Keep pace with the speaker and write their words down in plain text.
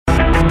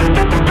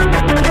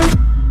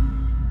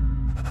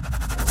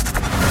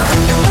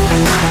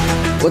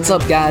What's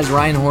up, guys?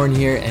 Ryan Horn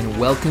here, and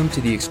welcome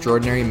to the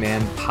Extraordinary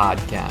Man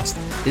Podcast.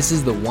 This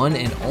is the one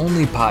and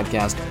only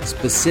podcast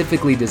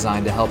specifically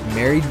designed to help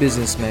married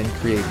businessmen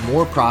create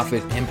more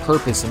profit and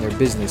purpose in their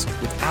business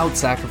without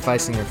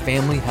sacrificing their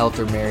family, health,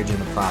 or marriage in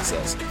the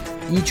process.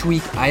 Each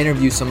week, I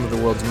interview some of the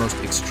world's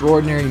most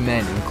extraordinary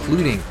men,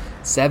 including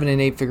 7- and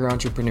 8-figure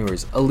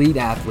entrepreneurs, elite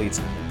athletes,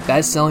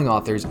 best-selling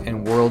authors,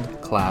 and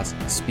world-class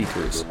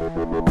speakers.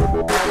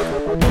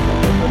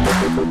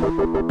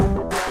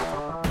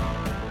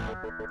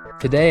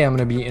 Today, I'm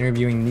going to be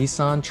interviewing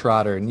Nissan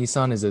Trotter.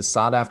 Nissan is a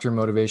sought-after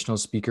motivational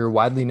speaker,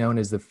 widely known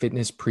as the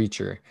fitness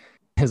preacher.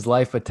 His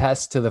life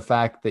attests to the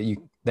fact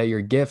that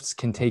your gifts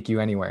can take you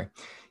anywhere.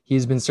 He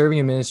has been serving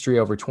in ministry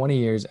over 20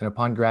 years, and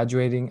upon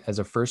graduating as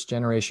a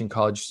first-generation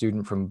college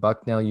student from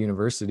Bucknell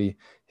University,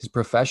 his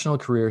professional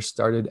career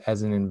started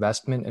as an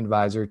investment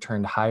advisor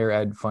turned higher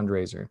ed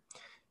fundraiser.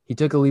 He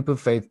took a leap of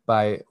faith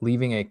by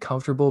leaving a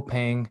comfortable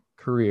paying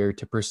career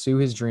to pursue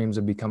his dreams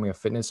of becoming a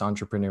fitness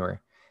entrepreneur.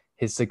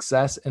 His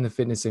success in the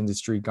fitness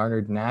industry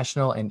garnered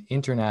national and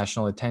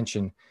international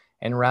attention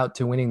en route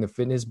to winning the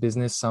Fitness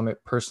Business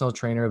Summit Personal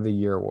Trainer of the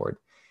Year award.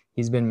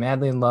 He's been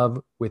madly in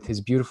love with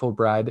his beautiful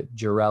bride,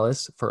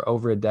 Jarelis, for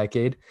over a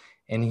decade,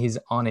 and he's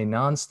on a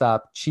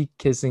nonstop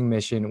cheek-kissing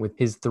mission with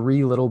his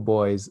 3 little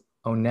boys,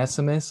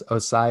 Onesimus,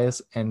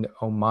 Osias, and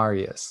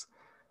Omarius.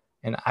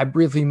 And I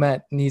briefly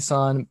met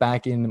Nissan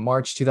back in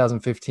March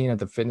 2015 at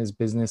the Fitness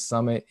Business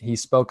Summit. He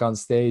spoke on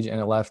stage, and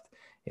it left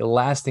a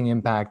lasting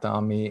impact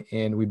on me,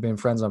 and we've been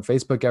friends on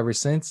Facebook ever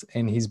since.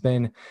 And he's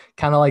been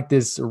kind of like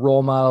this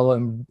role model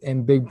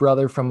and big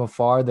brother from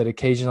afar that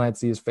occasionally I'd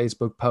see his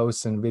Facebook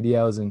posts and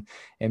videos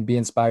and be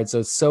inspired.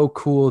 So it's so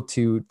cool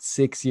to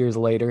 6 years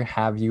later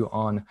have you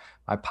on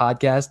my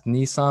podcast.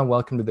 Nissan,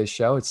 welcome to the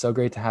show. It's so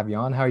great to have you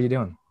on. How are you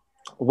doing?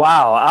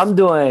 Wow, I'm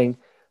doing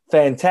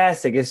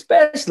fantastic,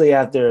 especially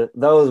after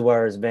those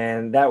words,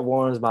 man. That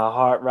warms my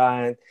heart,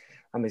 Ryan.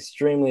 I'm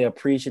extremely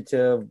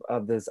appreciative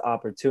of this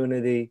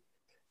opportunity.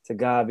 To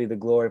God be the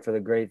glory for the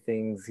great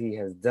things he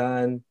has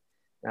done.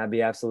 I'd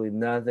be absolutely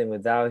nothing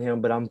without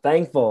him, but I'm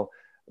thankful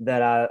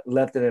that I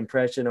left an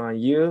impression on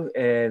you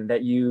and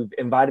that you've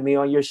invited me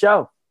on your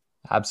show.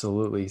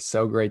 Absolutely.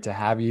 So great to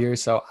have you here.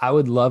 So I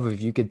would love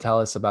if you could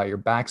tell us about your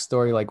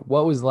backstory. Like,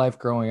 what was life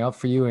growing up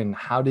for you, and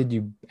how did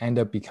you end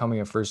up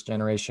becoming a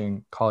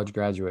first-generation college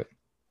graduate?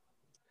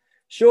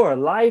 Sure.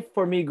 Life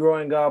for me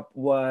growing up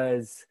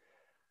was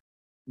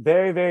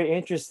very, very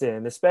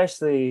interesting,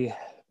 especially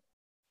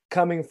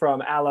coming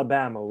from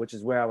Alabama, which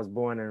is where I was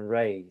born and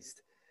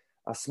raised,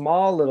 a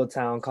small little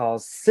town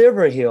called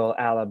Silver Hill,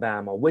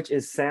 Alabama, which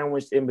is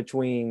sandwiched in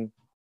between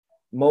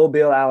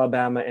Mobile,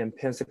 Alabama, and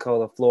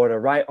Pensacola, Florida,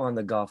 right on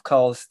the Gulf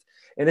Coast.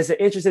 And it's an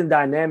interesting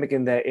dynamic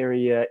in that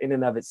area in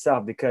and of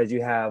itself, because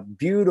you have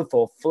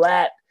beautiful,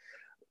 flat,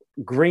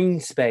 green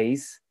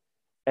space,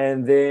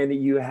 and then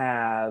you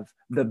have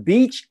the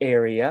beach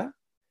area,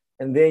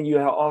 and then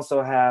you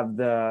also have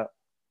the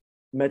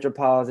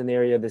metropolitan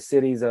area, the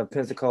cities of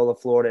Pensacola,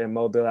 Florida, and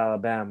Mobile,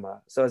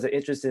 Alabama. So it's an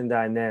interesting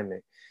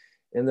dynamic.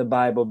 In the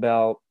Bible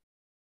Belt,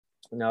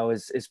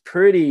 it's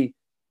pretty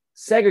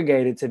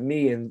segregated to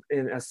me in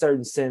a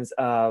certain sense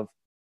of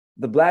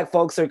the Black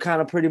folks are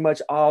kind of pretty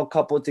much all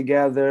coupled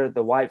together.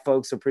 The white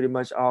folks are pretty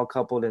much all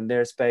coupled in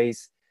their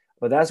space.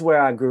 But that's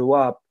where I grew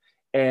up,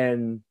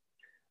 and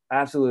I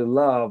absolutely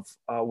love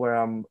where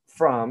I'm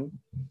from.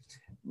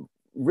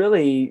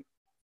 Really,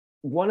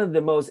 one of the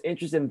most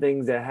interesting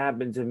things that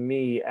happened to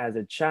me as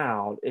a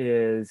child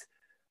is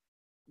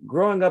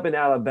growing up in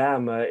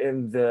Alabama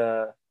in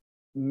the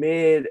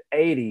mid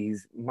 80s.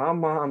 My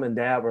mom and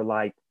dad were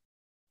like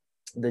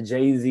the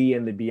Jay-Z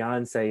and the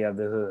Beyonce of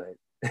the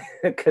hood,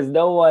 because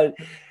no one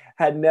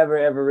had never,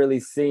 ever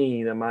really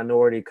seen a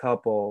minority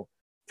couple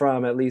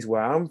from at least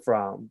where I'm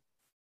from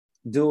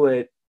do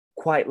it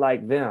quite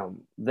like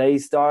them. They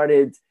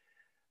started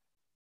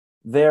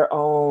their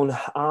own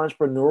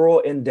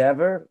entrepreneurial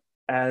endeavor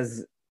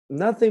as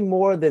nothing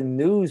more than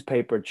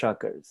newspaper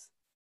chuckers.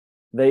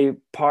 They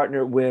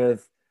partnered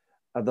with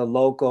the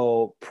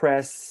local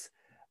press,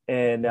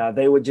 and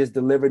they would just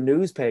deliver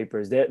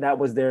newspapers. That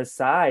was their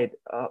side,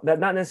 that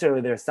not necessarily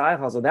their side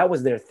hustle, that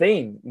was their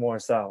thing more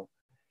so.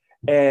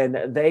 And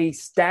they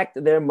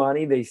stacked their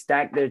money, they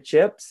stacked their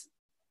chips,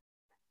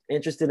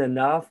 interesting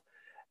enough,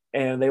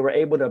 and they were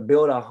able to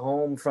build a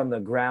home from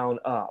the ground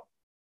up.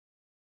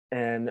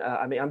 And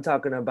I'm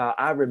talking about,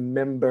 I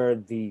remember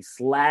the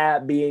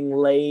slab being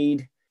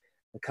laid,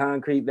 the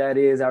concrete that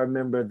is. I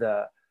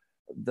remember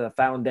the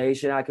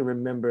foundation. I can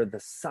remember the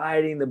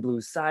siding, the blue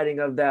siding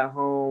of that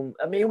home.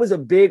 It was a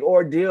big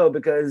ordeal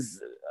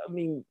because,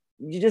 you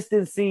just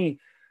didn't see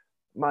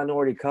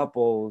minority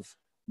couples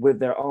with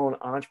their own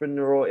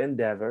entrepreneurial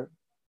endeavor,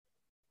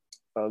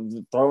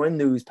 throwing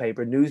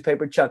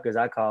newspaper chuckers,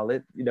 I call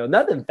it,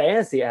 nothing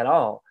fancy at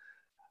all.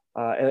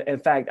 In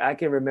fact, I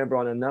can remember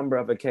on a number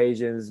of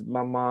occasions,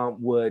 my mom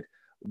would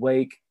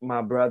wake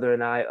my brother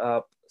and I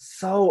up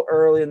so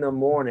early in the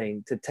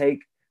morning to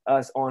take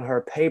us on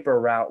her paper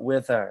route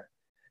with her.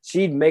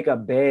 she'd make a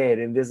bed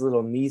in this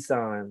little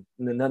Nissan.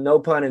 No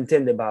pun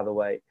intended, by the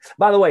way.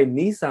 By the way,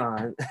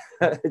 Nissan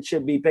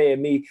should be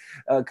paying me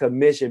a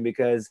commission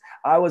because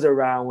I was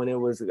around when it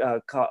was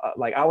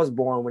like I was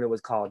born when it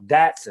was called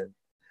Datsun.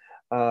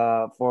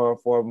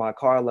 For my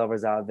car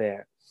lovers out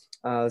there.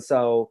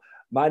 So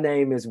my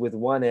name is with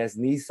one S,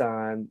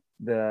 Nissan.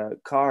 The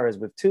car is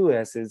with two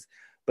S's.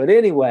 But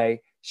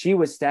anyway, she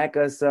would stack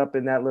us up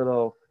in that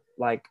little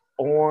like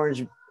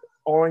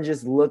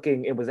oranges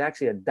looking. It was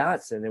actually a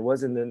Datsun. It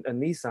wasn't a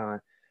Nissan.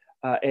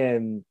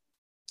 And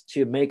she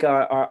would make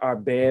our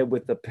bed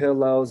with the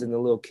pillows and the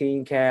little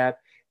king cap.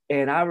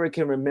 And I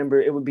can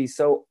remember it would be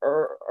so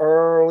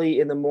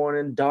early in the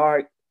morning,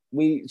 dark.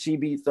 She'd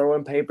be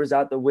throwing papers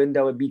out the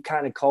window. It'd be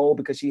kind of cold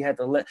because she had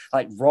to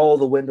roll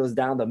the windows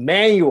down, the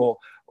manual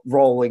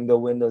rolling the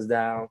windows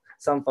down.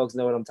 Some folks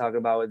know what I'm talking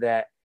about with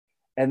that.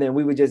 And then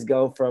we would just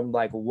go from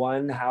like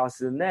one house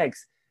to the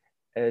next.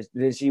 And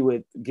then she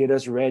would get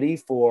us ready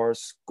for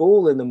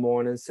school in the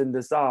morning, send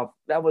us off.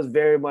 That was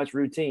very much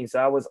routine. So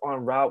I was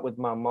en route with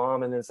my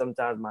mom and then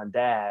sometimes my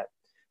dad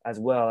as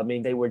well. I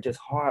mean, they were just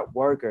hard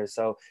workers.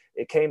 So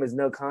it came as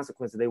no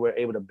consequence that they were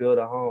able to build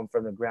a home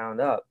from the ground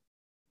up.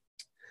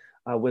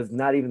 With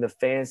not even the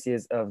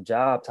fanciest of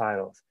job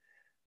titles.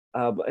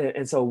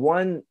 And so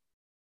one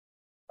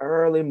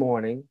early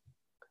morning,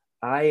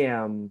 I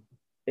am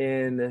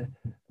in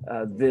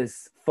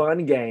this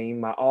fun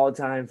game, my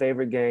all-time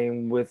favorite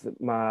game with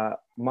my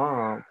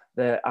mom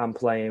that I'm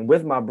playing,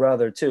 with my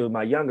brother too,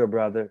 my younger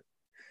brother,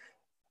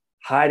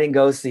 hide and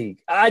go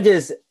seek. I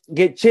just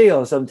get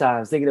chills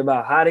sometimes thinking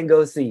about hide and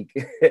go seek.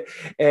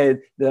 And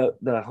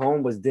the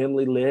home was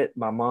dimly lit.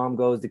 My mom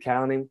goes to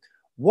counting.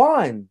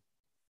 1,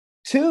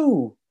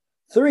 2,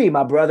 3.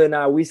 My brother and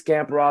I, we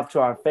scamper off to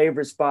our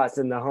favorite spots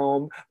in the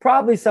home.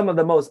 Probably some of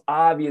the most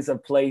obvious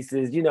of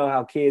places. You know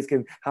how kids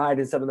can hide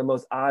in some of the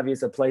most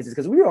obvious of places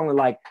because we were only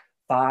like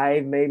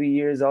 5, maybe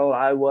years old.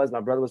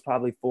 My brother was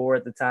probably 4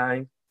 at the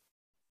time.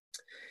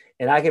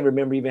 And I can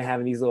remember even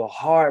having these little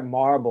hard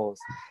marbles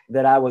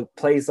that I would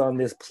place on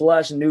this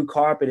plush new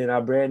carpet in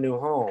our brand new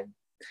home.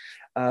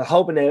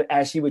 Hoping that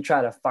as she would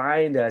try to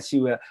find us,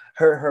 she would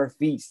hurt her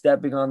feet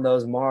stepping on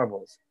those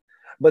marbles.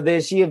 But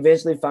then she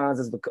eventually finds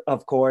us,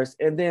 of course.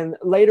 And then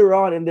later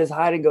on in this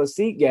hide and go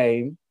seek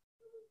game,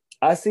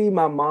 I see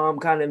my mom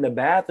kind of in the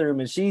bathroom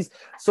and she's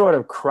sort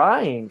of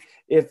crying,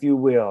 if you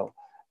will.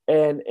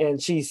 And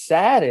she's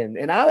saddened.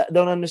 And I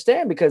don't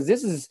understand because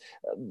this is,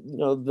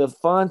 the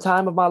fun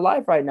time of my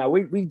life right now.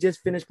 We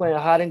just finished playing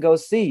hide and go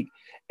seek.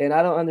 And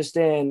I don't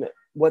understand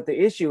what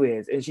the issue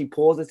is. And she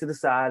pulls us to the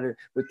side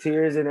with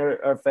tears in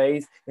her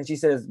face. And she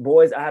says,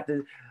 boys, I have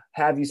to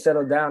have you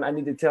settle down. I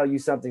need to tell you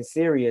something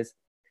serious.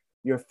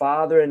 Your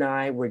father and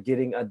I were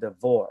getting a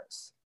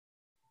divorce.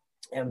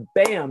 And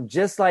bam,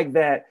 just like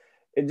that,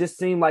 it just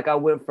seemed like I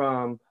went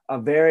from a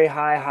very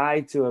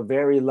high to a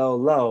very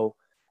low.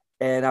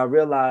 And I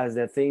realized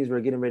that things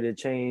were getting ready to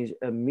change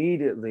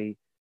immediately.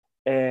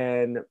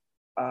 And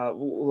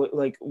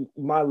like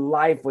my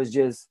life was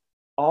just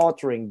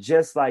altering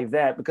just like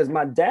that because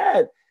my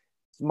dad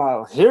is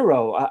my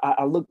hero.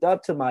 I looked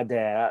up to my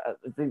dad.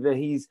 I think that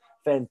he's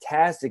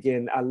fantastic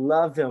and I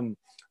love him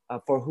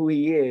for who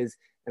he is.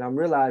 And I'm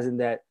realizing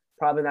that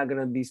probably not going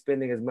to be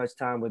spending as much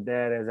time with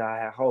dad as I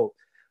had hoped.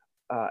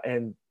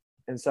 And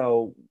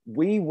so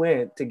we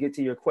went, to get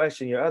to your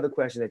question, your other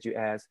question that you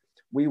asked,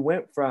 we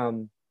went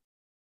from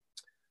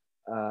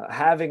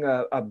having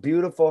a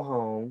beautiful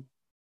home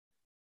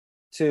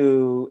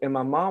to, and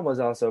my mom was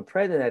also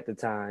pregnant at the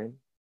time,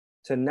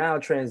 to now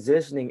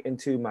transitioning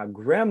into my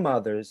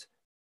grandmother's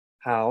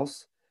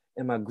house.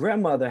 And my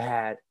grandmother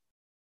had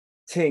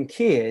 10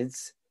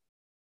 kids.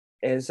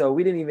 And so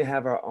we didn't even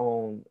have our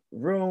own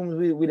rooms.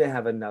 We didn't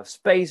have enough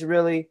space,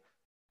 really.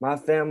 My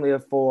family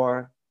of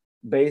 4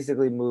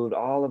 basically moved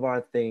all of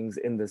our things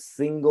in the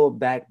single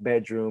back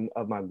bedroom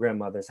of my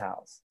grandmother's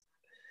house.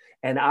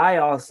 And I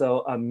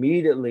also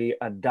immediately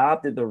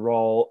adopted the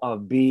role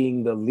of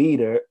being the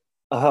leader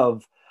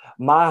of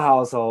my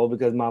household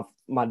because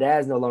my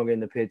dad's no longer in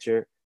the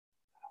picture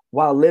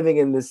while living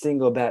in this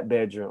single back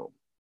bedroom.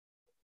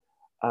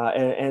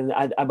 And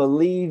I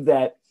believe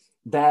that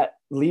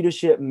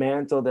leadership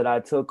mantle that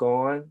I took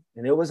on,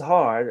 and it was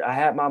hard. I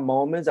had my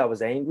moments. I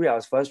was angry. I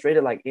was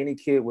frustrated like any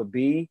kid would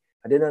be.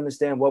 I didn't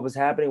understand what was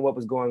happening, what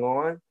was going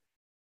on.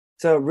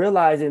 So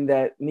realizing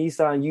that,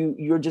 Nissan,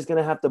 you're just going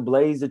to have to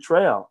blaze the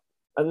trail.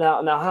 And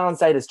now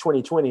hindsight is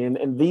 2020.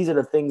 And these are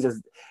the things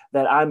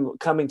that I'm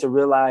coming to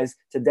realize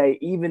today,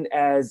 even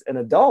as an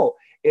adult,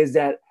 is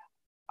that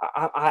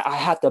I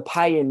have to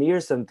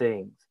pioneer some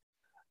things.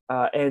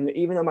 And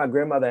even though my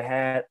grandmother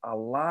had a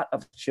lot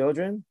of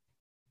children,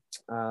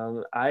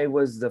 I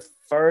was the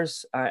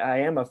first, I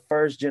am a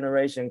first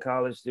generation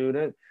college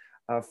student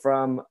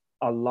from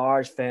a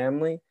large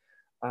family.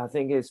 I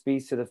think it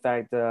speaks to the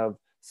fact of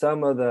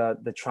some of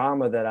the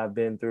trauma that I've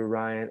been through,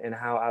 Ryan, and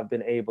how I've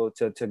been able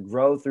to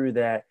grow through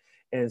that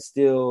and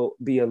still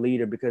be a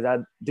leader, because I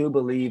do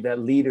believe that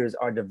leaders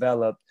are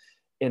developed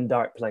in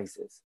dark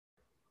places.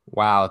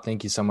 Wow.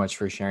 Thank you so much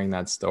for sharing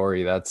that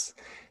story. That's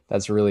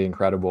really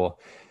incredible.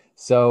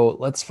 So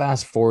let's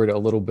fast forward a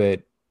little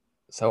bit.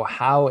 So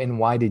how and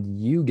why did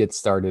you get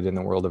started in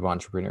the world of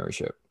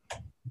entrepreneurship?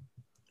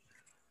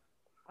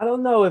 I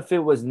don't know if it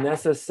was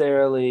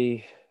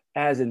necessarily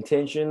as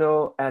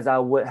intentional as I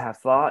would have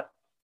thought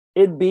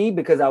it'd be,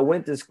 because I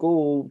went to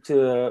school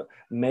to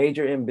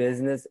major in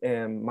business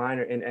and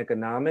minor in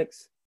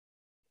economics.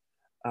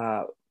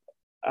 Uh,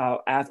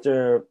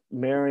 After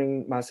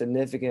marrying my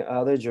significant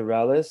other,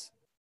 Jarellis,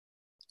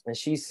 and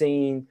she's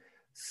seen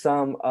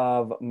some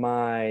of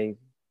my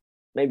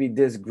maybe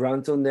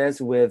disgruntledness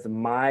with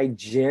my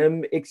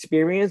gym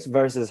experience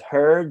versus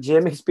her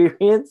gym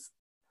experience.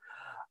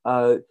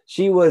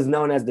 She was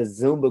known as the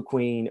Zumba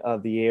queen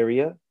of the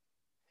area.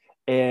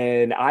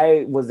 And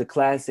I was the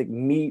classic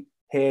meat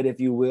head,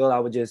 if you will. I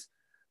would just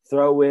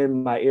throw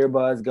in my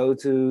earbuds, go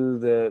to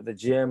the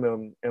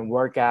gym and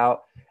work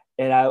out.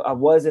 And I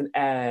wasn't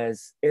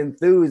as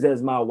enthused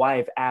as my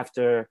wife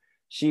after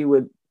she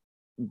would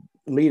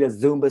lead a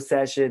Zumba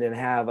session and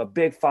have a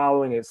big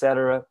following,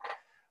 etc.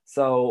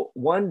 So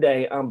one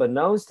day,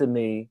 unbeknownst to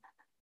me,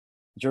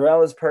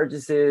 Jarellis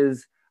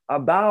purchases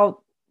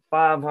about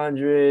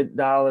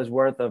 $500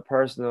 worth of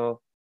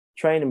personal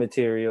training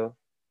material,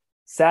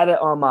 sat it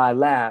on my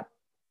lap,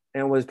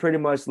 and was pretty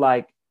much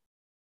like,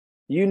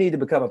 you need to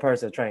become a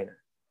personal trainer.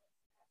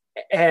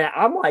 And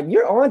I'm like,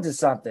 you're on to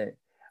something.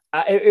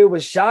 It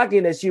was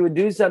shocking that she would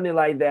do something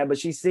like that, but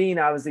she's seen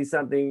obviously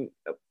something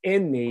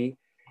in me.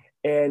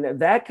 And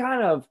that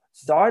kind of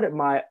started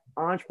my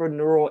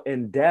entrepreneurial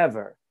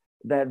endeavor,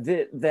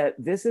 that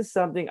this is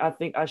something I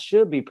think I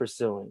should be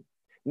pursuing.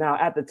 Now,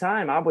 at the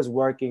time, I was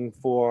working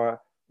for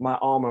my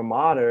alma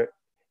mater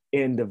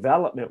in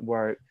development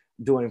work,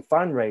 doing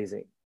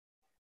fundraising.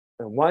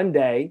 And one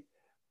day,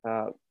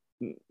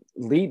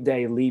 leap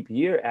day, leap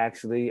year,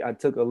 actually, I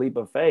took a leap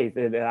of faith,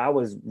 and I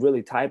was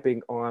really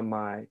typing on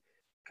my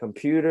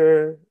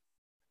computer.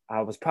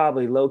 I was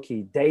probably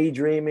low-key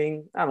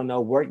daydreaming. I don't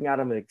know, working out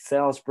of an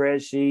Excel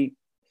spreadsheet.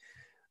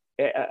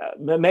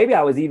 Maybe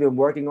I was even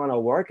working on a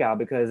workout,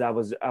 because I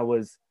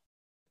was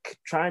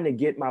trying to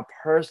get my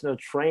personal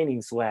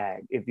training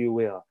swag, if you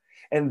will.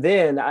 And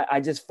then I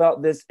just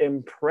felt this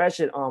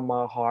impression on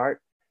my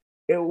heart.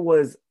 It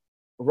was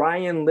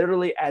Ryan,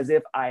 literally as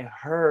if I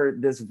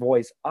heard this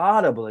voice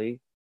audibly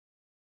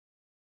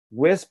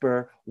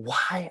whisper,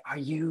 "Why are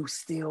you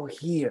still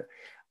here?"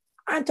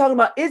 I'm talking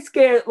about, it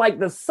scared like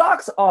the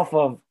socks off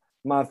of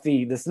my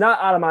feet, the snot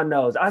out of my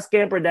nose. I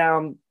scampered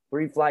down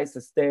 3 flights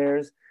of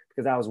stairs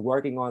because I was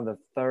working on the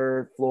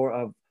 3rd floor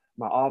of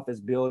my office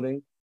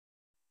building,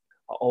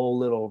 an old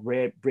little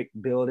red brick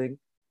building,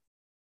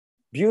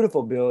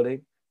 beautiful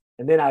building.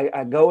 And then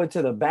I go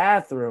into the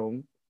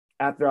bathroom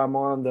after I'm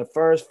on the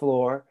 1st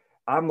floor.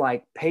 I'm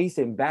like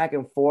pacing back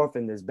and forth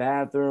in this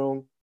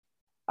bathroom.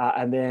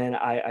 And then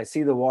I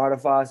see the water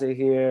faucet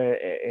here,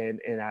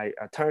 and I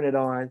turn it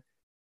on.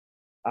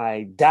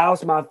 I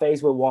douse my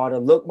face with water,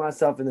 look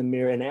myself in the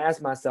mirror, and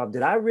ask myself,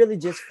 did I really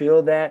just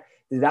feel that?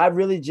 Did I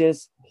really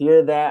just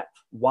hear that?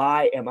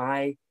 Why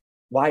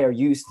are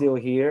you still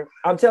here?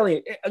 I'm telling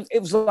you, it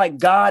was like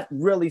God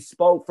really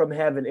spoke from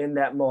heaven in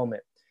that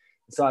moment.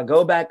 So I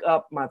go back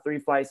up my 3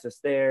 flights of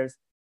stairs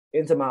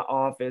into my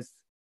office,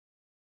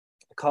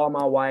 call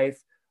my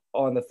wife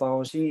on the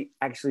phone. She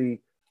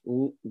actually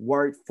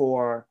worked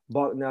for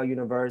Bucknell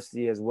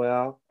University as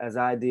well as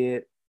I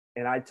did.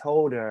 And I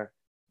told her,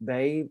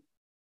 babe,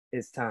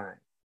 it's time.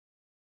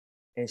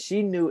 And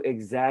she knew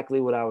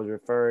exactly what I was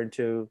referring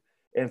to.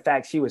 In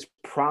fact, she was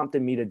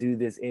prompting me to do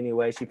this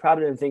anyway. She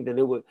probably didn't think that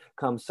it would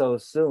come so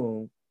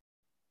soon.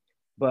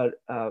 But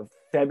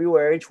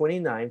February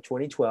 29th,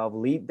 2012,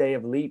 leap day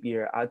of leap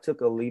year, I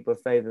took a leap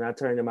of faith and I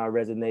turned in my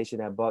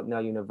resignation at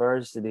Bucknell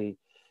University.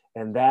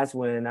 And that's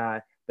when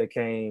I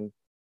became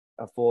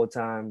a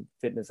full-time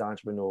fitness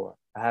entrepreneur.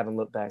 I haven't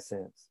looked back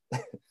since.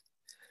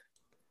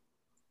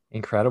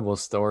 Incredible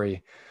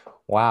story.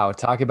 Wow.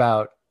 Talk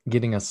about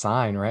getting a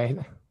sign, right?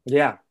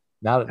 Yeah,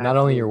 Not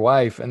only your absolutely.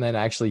 wife, and then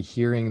actually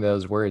hearing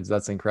those words.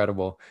 That's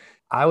incredible.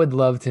 I would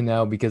love to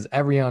know, because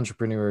every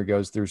entrepreneur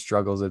goes through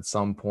struggles at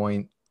some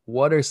point.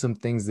 What are some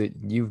things that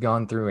you've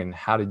gone through and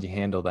how did you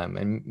handle them?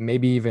 And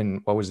maybe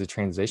even what was the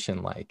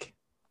transition like?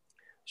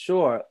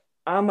 Sure.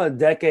 I'm a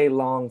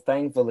decade-long,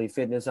 thankfully,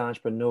 fitness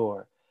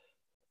entrepreneur.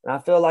 And I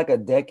feel like a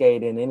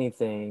decade in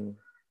anything,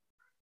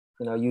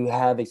 you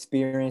have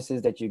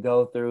experiences that you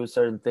go through,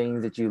 certain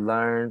things that you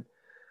learn.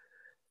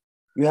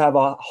 You have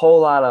a whole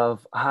lot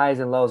of highs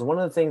and lows. One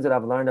of the things that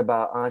I've learned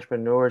about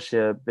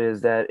entrepreneurship is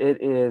that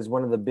it is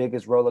one of the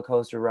biggest roller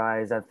coaster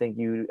rides I think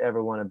you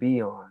ever want to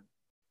be on.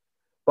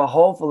 But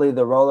hopefully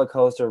the roller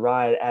coaster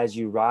ride, as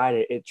you ride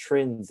it, it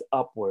trends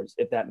upwards,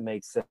 if that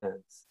makes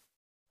sense.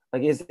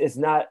 Like it's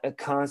not a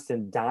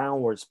constant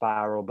downward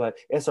spiral, but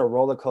it's a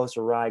roller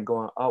coaster ride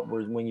going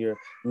upwards when you're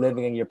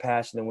living in your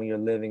passion and when you're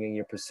living in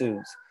your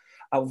pursuits.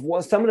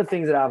 Some of the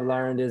things that I've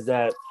learned is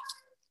that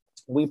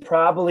we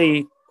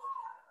probably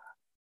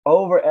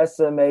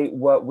overestimate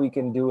what we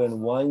can do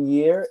in 1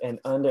 year and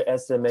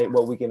underestimate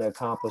what we can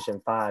accomplish in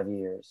 5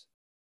 years.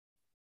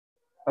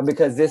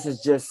 Because this is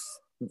just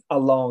a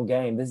long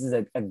game. This is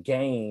a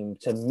game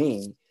to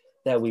me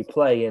that we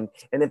play. And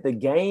if the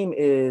game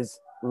is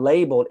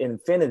labeled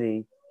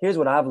infinity, here's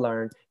what I've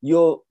learned.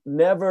 You'll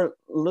never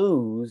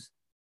lose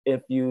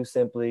if you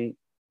simply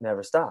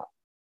never stop.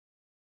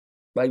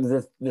 Like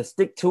the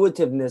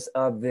stick-to-itiveness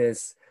of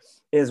this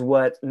is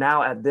what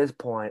now at this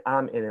point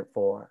I'm in it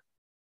for.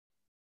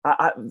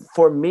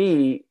 For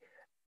me,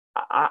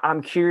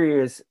 I'm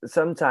curious.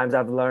 Sometimes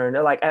I've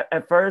learned, like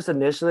at first,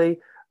 initially,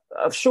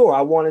 sure,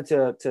 I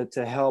wanted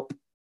to help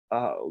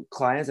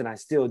clients, and I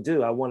still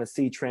do. I want to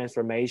see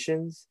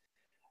transformations.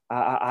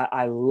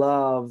 I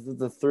love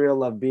the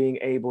thrill of being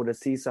able to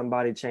see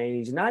somebody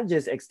change, not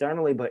just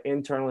externally, but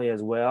internally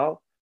as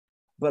well.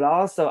 But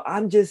also,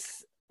 I'm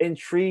just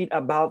intrigued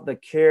about the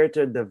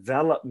character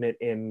development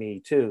in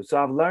me too.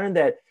 So I've learned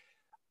that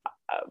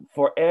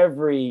for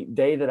every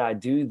day that I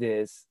do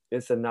this,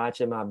 it's a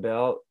notch in my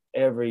belt.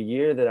 Every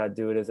year that I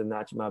do it is a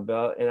notch in my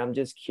belt. And I'm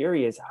just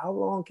curious, how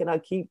long can I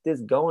keep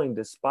this going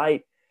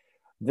despite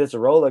this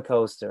roller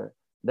coaster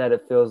that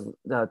it feels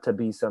to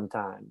be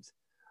sometimes?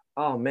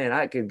 Oh man,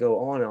 I could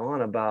go on and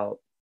on about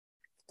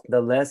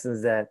the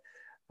lessons that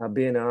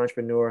being an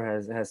entrepreneur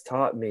has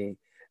taught me.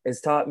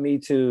 It's taught me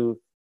to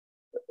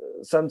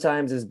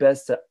sometimes it's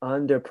best to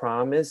under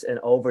promise and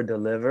over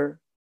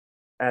deliver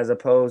as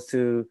opposed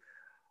to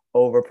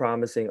over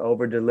promising,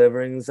 over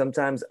delivering.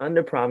 Sometimes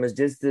under promise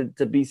just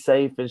to be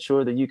safe and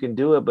sure that you can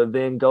do it, but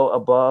then go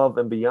above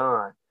and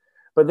beyond.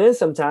 But then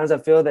sometimes I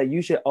feel that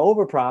you should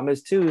over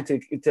promise too,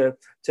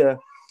 to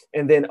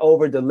and then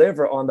over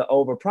deliver on the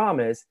over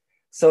promise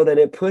so that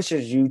it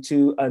pushes you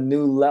to a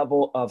new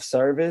level of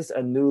service,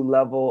 a new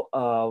level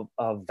of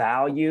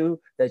value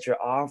that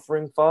you're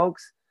offering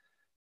folks.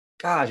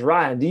 Gosh,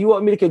 Ryan, do you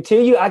want me to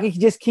continue? I can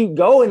just keep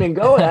going and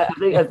going.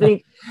 I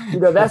think,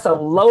 that's a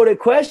loaded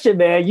question,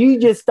 man. You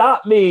just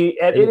stop me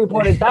at any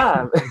point in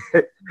time.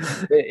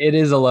 It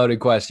is a loaded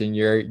question.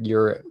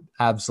 You're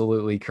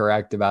absolutely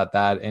correct about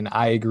that. And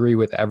I agree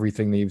with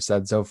everything that you've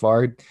said so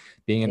far.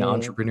 Being an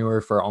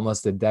entrepreneur for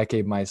almost a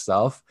decade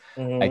myself,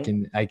 I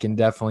can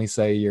definitely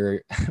say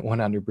you're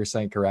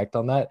 100% correct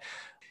on that.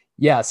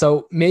 Yeah.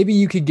 So maybe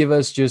you could give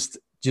us just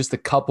a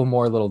couple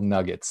more little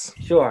nuggets.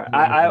 Sure,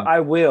 I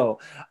will.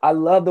 I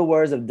love the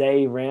words of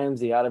Dave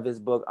Ramsey out of his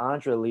book,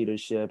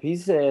 EntreLeadership. He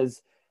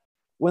says,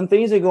 when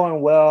things are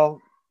going well,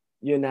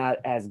 you're not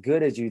as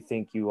good as you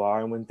think you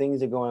are. And when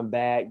things are going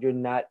bad, you're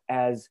not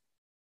as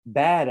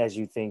bad as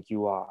you think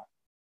you are.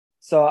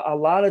 So a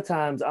lot of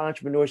times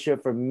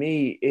entrepreneurship for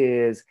me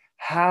is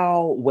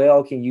how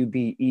well can you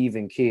be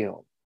even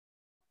keeled?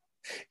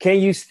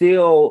 Can you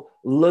still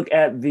look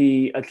at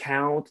the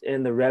account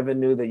and the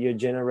revenue that you're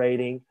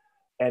generating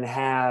and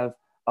have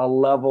a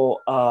level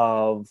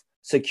of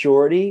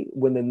security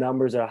when the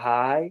numbers are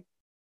high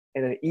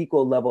and an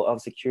equal level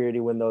of security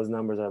when those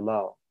numbers are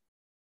low?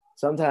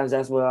 Sometimes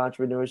that's what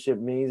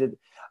entrepreneurship means.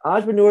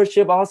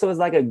 Entrepreneurship also is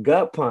like a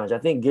gut punch. I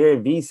think Gary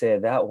Vee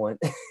said that one,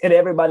 and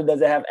everybody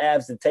doesn't have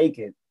abs to take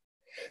it.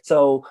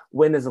 So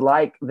when it's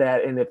like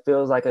that and it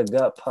feels like a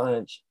gut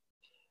punch,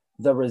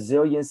 the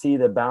resiliency,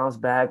 the bounce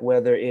back,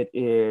 whether it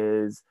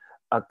is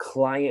a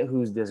client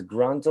who's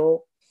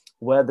disgruntled,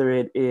 whether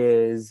it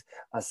is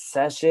a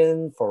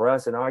session for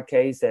us in our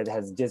case that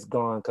has just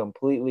gone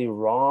completely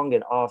wrong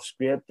and off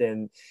script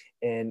and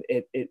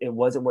it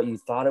wasn't what you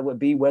thought it would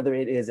be, whether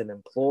it is an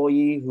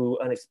employee who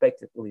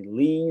unexpectedly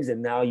leaves and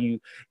now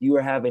you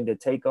are having to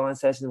take on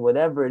sessions,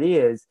 whatever it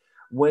is,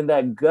 when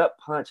that gut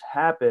punch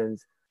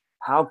happens,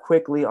 how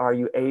quickly are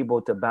you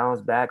able to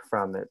bounce back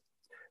from it?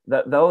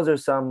 Those are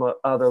some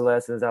other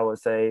lessons I would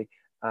say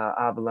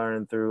I've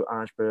learned through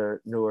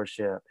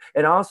entrepreneurship.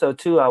 And also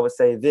too, I would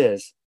say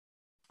this.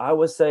 I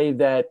would say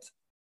that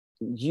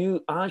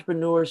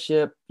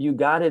entrepreneurship, you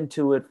got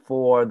into it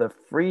for the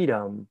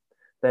freedom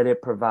that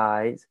it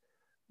provides,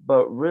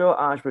 but real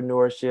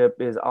entrepreneurship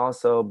is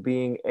also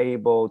being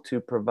able to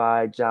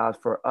provide jobs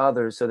for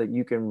others so that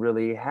you can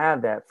really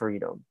have that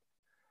freedom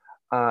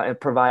and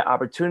provide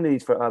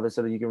opportunities for others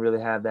so that you can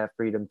really have that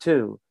freedom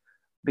too.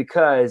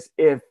 Because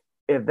if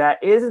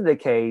that isn't the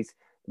case,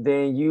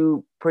 then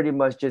you pretty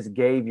much just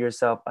gave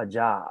yourself a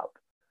job.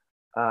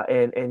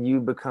 And you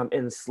become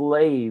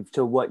enslaved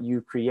to what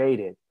you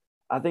created.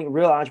 I think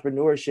real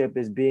entrepreneurship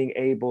is being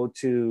able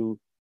to,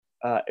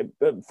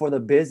 for the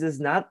business,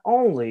 not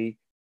only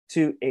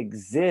to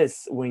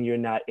exist when you're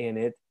not in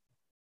it,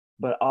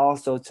 but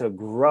also to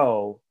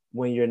grow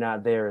when you're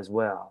not there as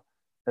well.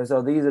 And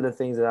so these are the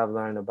things that I've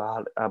learned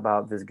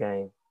about this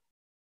game.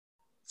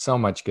 So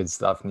much good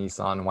stuff,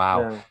 Nissan.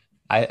 Wow. Yeah.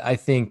 I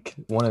think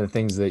one of the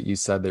things that you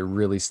said that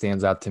really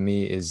stands out to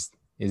me is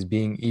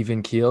being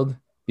even keeled.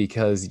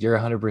 Because you're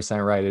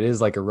 100% right. It is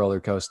like a roller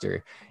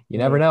coaster. You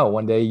never know.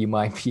 One day you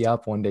might be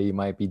up, one day you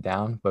might be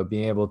down, but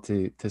being able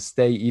to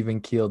stay even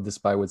keeled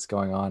despite what's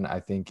going on, I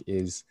think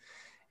is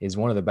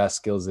one of the best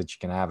skills that you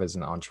can have as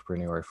an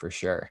entrepreneur for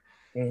sure.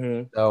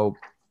 So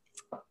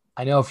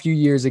I know a few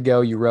years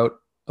ago you wrote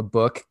a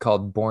book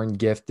called Born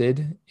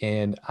Gifted,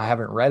 and I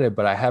haven't read it,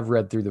 but I have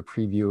read through the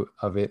preview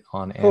of it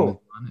on Amazon.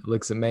 Cool. It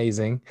looks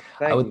amazing.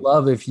 I Thank would you.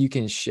 love if you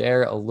can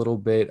share a little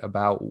bit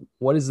about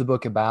what is the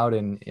book about,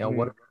 and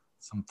what Mhm. are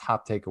some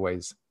top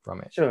takeaways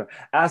from it. Sure,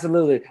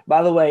 absolutely.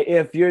 By the way,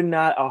 if you're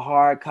not a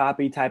hard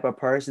copy type of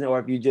person, or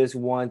if you just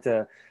want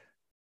to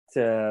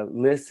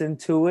listen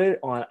to it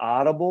on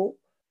Audible,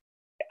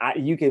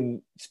 you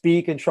can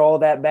speed control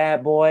that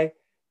bad boy,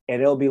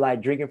 and it'll be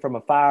like drinking from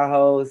a fire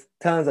hose.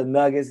 Tons of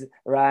nuggets,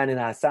 Ryan, and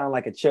I sound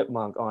like a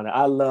chipmunk on it.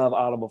 I love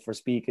Audible for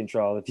speed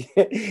control. If you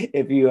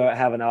if you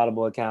have an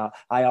Audible account,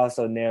 I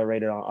also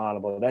narrate it on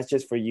Audible. That's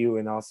just for you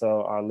and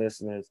also our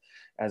listeners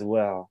as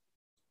well.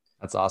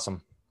 That's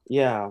awesome.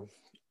 Yeah.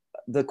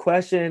 The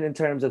question in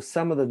terms of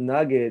some of the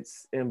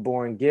nuggets in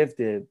Born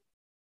Gifted,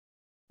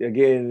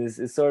 again,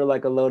 it's sort of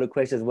like a loaded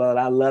question as well. And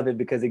I love it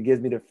because it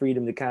gives me the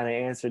freedom to kind of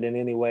answer it in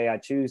any way I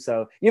choose.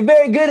 So you're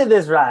very good at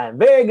this, Ryan.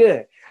 Very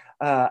good.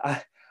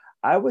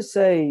 I would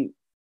say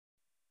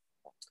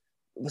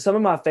some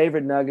of my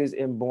favorite nuggets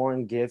in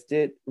Born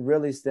Gifted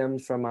really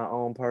stems from my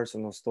own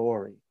personal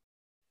story.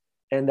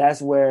 And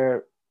that's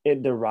where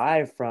it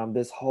derived from,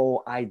 this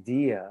whole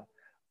idea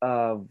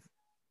of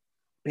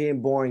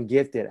being born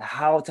gifted.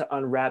 How to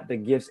unwrap the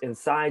gifts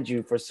inside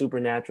you for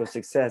supernatural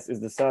success is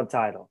the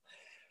subtitle.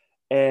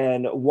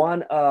 And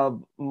one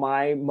of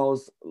my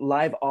most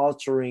life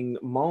altering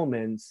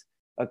moments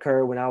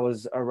occurred when I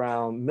was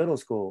around middle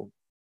school.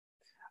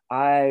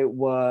 I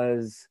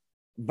was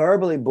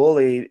verbally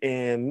bullied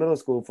in middle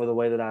school for the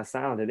way that I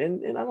sounded.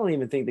 And I don't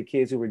even think the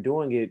kids who were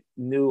doing it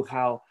knew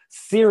how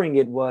searing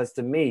it was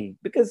to me,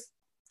 because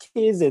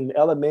kids in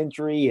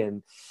elementary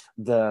and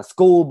the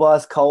school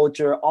bus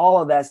culture, all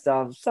of that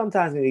stuff,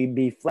 sometimes can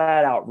be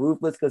flat out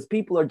ruthless because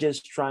people are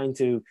just trying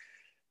to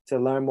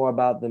learn more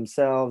about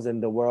themselves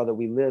and the world that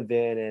we live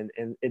in.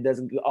 And it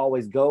doesn't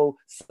always go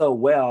so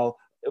well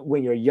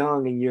when you're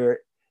young and you're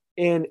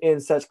in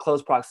such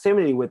close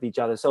proximity with each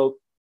other. So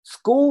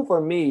school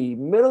for me,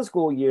 middle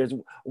school years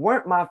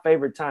weren't my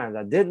favorite times.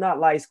 I did not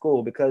like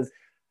school because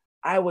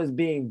I was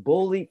being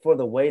bullied for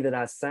the way that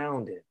I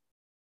sounded.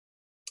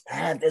 I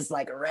had this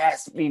like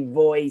raspy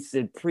voice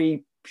and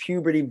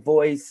pre-puberty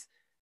voice,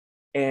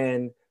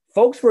 and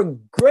folks were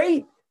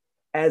great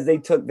as they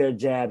took their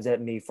jabs at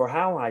me for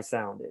how I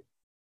sounded.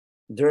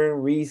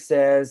 During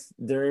recess,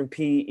 during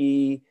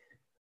PE,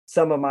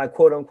 some of my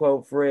quote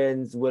unquote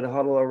friends would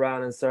huddle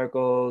around in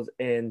circles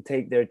and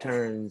take their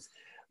turns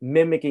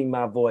mimicking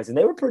my voice. And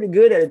they were pretty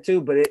good at it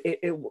too, but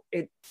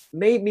it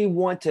made me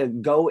want to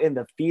go in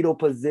the fetal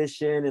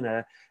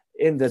position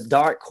in the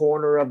dark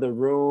corner of the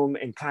room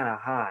and kind of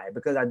hide,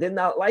 because I did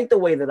not like the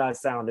way that I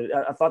sounded.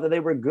 I thought that they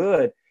were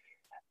good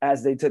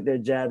as they took their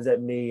jabs at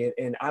me.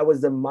 And I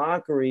was the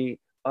mockery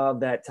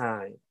of that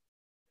time.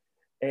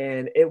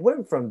 And it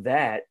went from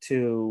that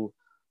to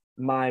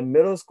my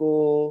middle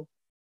school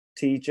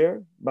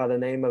teacher by the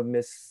name of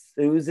Miss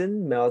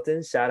Susan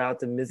Melton. Shout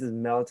out to Mrs.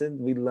 Melton.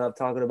 We love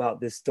talking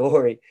about this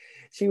story.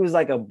 She was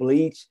like a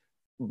bleach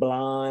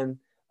blonde,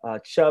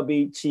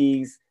 chubby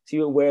cheeks. She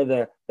would wear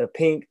the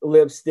pink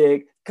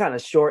lipstick, kind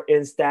of short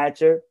in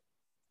stature.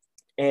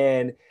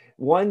 And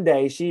one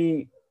day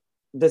she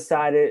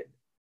decided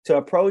to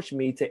approach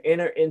me to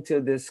enter into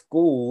this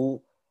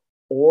school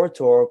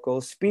oratorical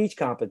speech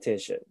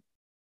competition.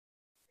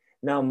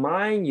 Now,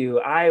 mind you,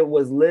 I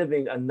was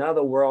living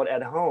another world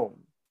at home.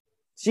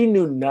 She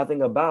knew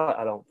nothing about,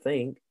 I don't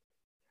think.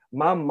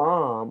 My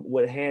mom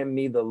would hand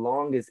me the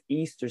longest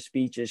Easter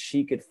speeches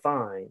she could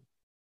find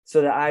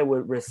so that I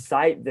would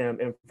recite them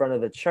in front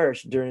of the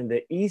church during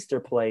the Easter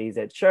plays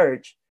at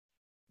church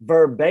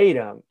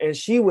verbatim. And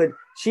she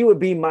would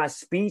be my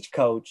speech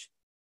coach,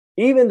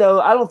 even though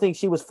I don't think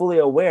she was fully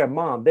aware,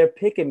 Mom, they're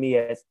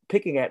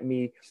picking at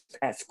me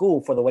at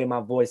school for the way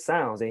my voice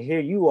sounds. And here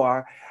you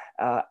are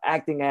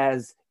acting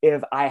as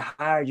if I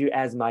hired you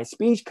as my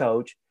speech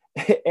coach,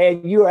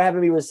 and you are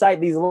having me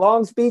recite these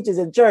long speeches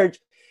in church.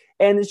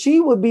 And she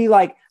would be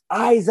like,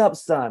 eyes up,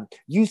 son.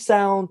 You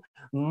sound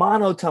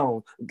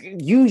monotone.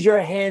 Use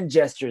your hand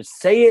gestures.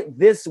 Say it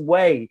this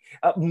way.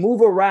 Move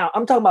around.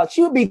 I'm talking about,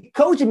 she would be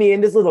coaching me in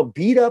this little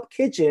beat up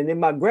kitchen in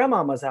my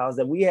grandmama's house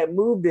that we had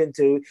moved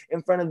into,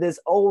 in front of this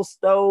old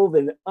stove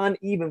and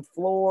uneven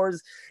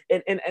floors.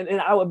 And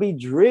I would be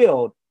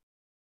drilled.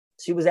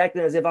 She was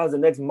acting as if I was the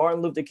next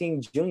Martin Luther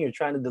King Jr.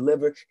 trying to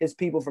deliver his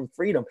people from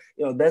freedom.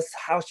 That's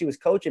how she was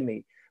coaching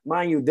me.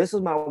 Mind you, this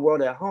was my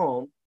world at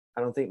home.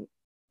 I don't think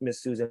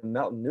Miss Susan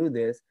Melton knew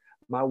this.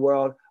 My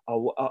world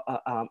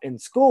in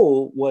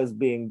school was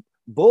being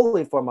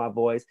bullied for my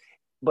voice,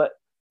 but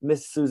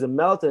Miss Susan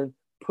Melton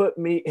put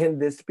me in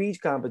this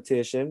speech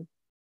competition.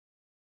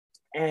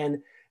 And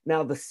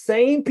now the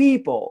same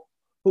people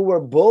who were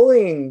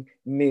bullying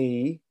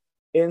me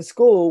in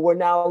school were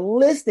now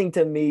listening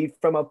to me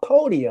from a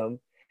podium,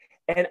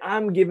 and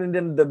I'm giving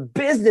them the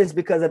business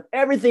because of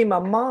everything my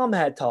mom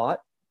had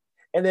taught,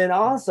 and then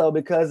also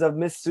because of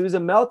Miss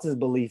Susan Melton's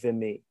belief in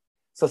me.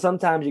 So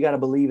sometimes you got to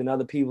believe in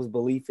other people's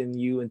belief in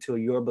you until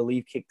your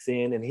belief kicks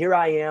in. And here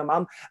I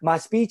am. My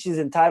speech is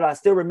entitled, I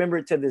still remember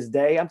it to this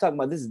day. I'm talking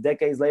about this is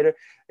decades later.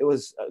 It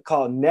was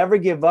called Never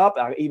Give Up.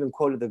 I even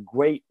quoted the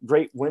great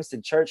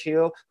Winston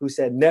Churchill, who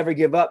said, never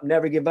give up,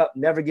 never give up,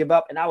 never give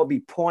up. And I would be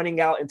pointing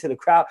out into the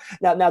crowd.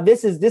 Now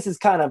this is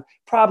kind of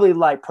probably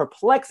like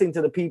perplexing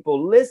to the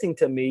people listening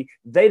to me.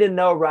 They didn't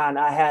know, Ryan,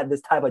 I had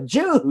this type of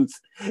juice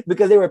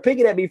because they were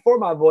picking at me for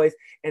my voice.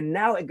 And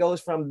now it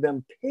goes from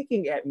them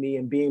picking at me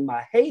and being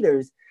my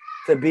haters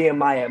to being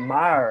my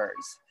admirers.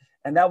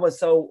 And that was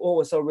what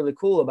was so really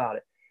cool about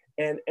it.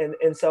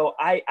 And so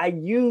I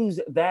use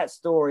that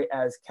story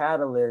as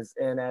catalyst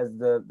and as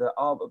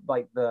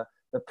the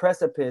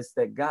precipice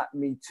that got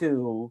me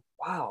to,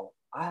 wow,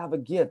 I have a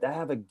gift. I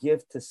have a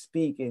gift to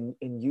speak and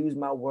use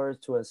my words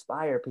to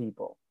inspire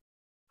people.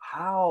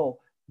 How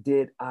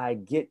did I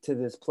get to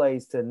this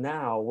place to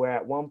now where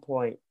at one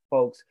point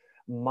folks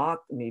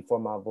mocked me for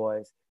my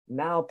voice?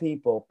 Now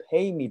people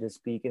pay me to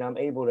speak and I'm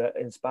able to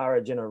inspire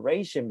a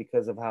generation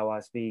because of how I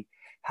speak.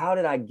 How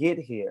did I get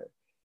here?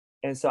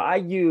 And so I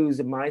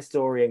use my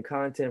story and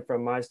content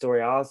from my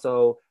story. I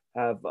also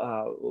have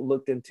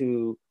looked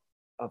into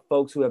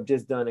folks who have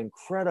just done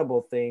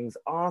incredible things,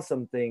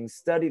 awesome things,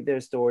 studied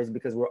their stories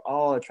because we're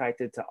all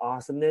attracted to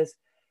awesomeness,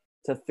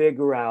 to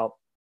figure out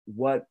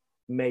what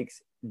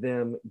makes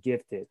them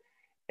gifted.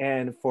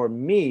 And for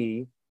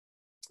me,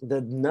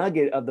 the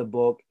nugget of the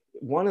book,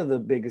 one of the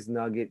biggest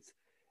nuggets,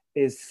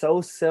 is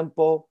so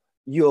simple,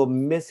 you'll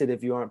miss it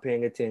if you aren't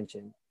paying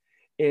attention,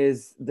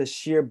 is the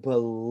sheer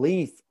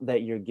belief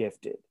that you're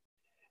gifted.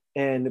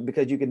 And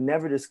because you can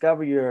never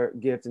discover your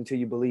gift until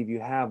you believe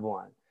you have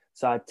one.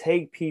 So I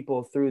take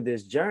people through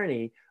this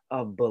journey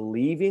of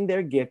believing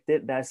they're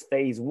gifted. That's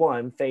phase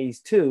one. Phase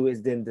two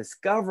is then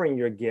discovering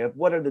your gift.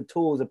 What are the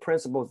tools and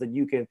principles that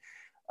you can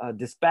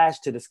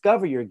dispatch to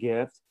discover your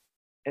gift?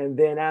 And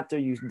then after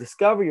you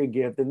discover your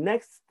gift, the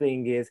next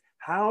thing is,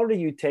 how do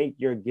you take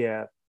your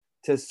gift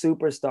to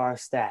superstar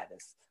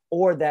status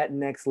or that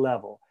next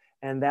level?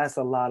 And that's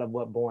a lot of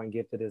what Born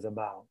Gifted is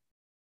about.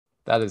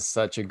 That is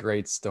such a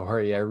great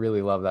story. I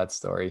really love that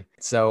story.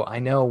 So I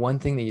know one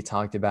thing that you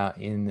talked about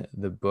in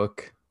the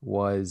book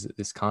was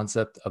this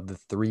concept of the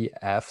 3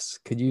 F's.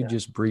 Could you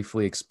just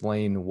briefly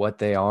explain what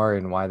they are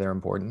and why they're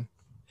important?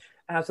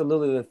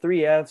 Absolutely. The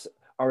 3 F's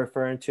are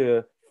referring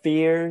to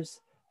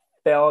fears,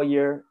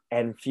 failure,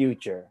 and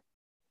future.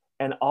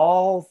 And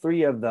all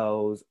 3 of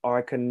those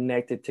are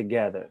connected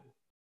together.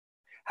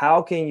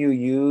 How can you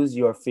use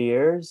your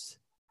fears,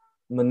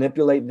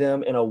 manipulate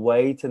them in a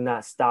way to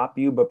not stop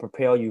you, but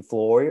propel you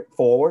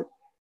forward?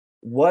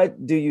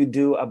 What do you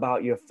do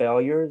about your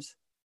failures?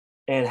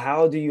 And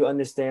how do you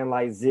understand,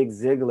 like Zig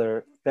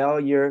Ziglar,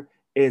 failure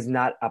is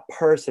not a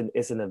person,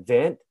 it's an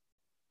event?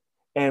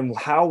 And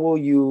how will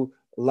you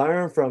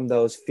learn from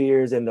those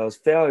fears and those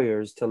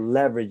failures to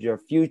leverage your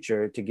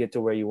future to get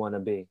to where you want to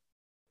be?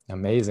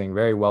 Amazing.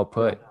 Very well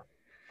put.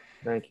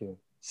 Thank you.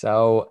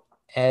 So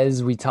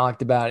as I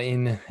talked about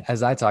in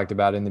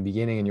the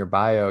beginning in your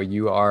bio,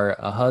 you are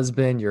a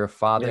husband, you're a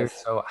father.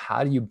 Yes. So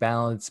how do you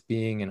balance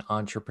being an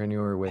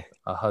entrepreneur with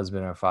a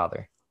husband and a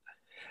father?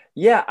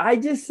 Yeah, I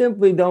just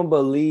simply don't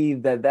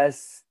believe that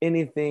that's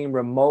anything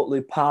remotely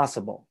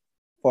possible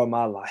for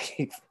my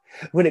life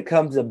when it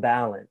comes to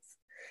balance.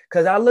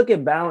 Because I look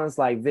at balance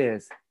like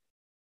this.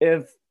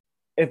 If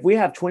we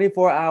have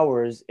 24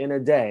 hours in a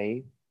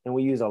day and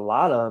we use a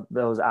lot of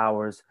those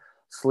hours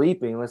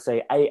sleeping, let's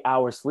say 8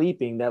 hours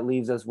sleeping, that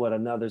leaves us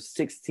another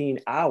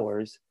 16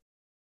 hours.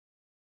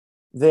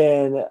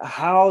 Then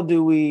how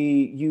do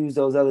we use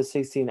those other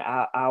 16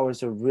 hours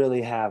to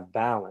really have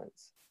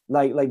balance?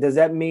 Like, does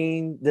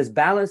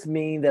balance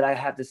mean that I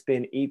have to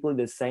spend equally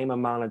the same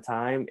amount of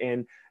time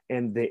in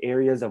the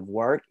areas of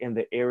work, in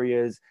the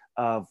areas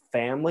of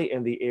family,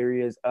 in the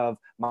areas of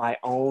my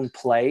own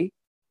play?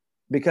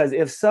 Because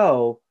if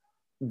so,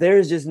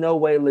 there's just no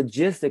way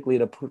logistically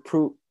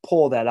to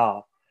pull that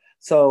off.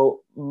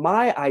 So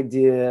my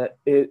idea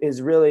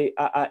is really,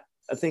 I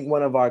think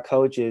one of our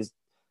coaches,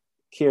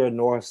 Kira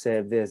North,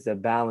 said this,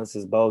 that balance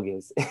is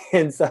bogus.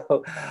 And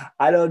so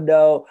I don't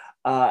know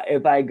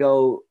if I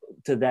go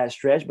to that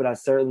stretch, but I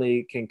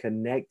certainly can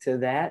connect to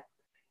that.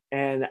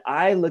 And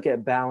I look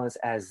at balance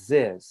as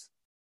this: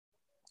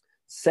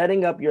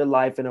 setting up your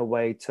life in a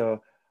way to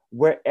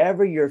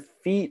wherever your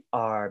feet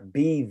are,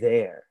 be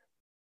there.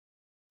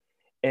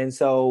 And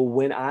so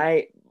when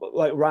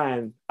like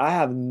Ryan, I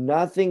have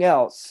nothing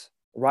else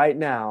right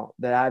now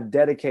that I've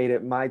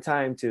dedicated my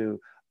time to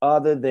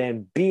other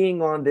than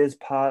being on this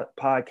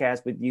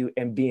podcast with you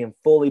and being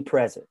fully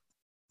present.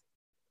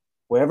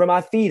 Wherever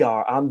my feet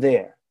are, I'm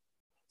there.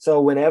 So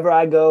whenever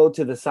I go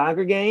to the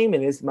soccer game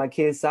and it's my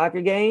kid's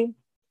soccer game,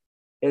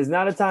 it's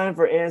not a time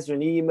for answering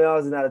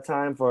emails. It's not a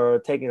time for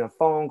taking a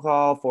phone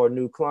call for a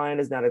new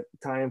client. It's not a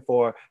time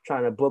for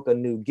trying to book a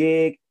new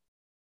gig.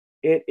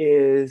 It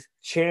is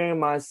cheering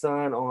my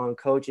son on,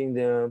 coaching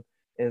them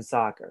in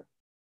soccer.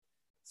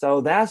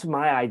 So that's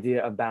my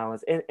idea of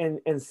balance,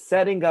 and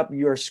setting up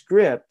your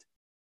script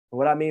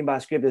What I mean by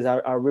script is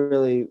I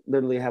really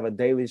literally have a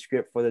daily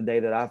script for the day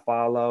that I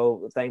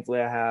follow.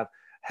 Thankfully, I have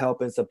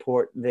help and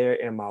support there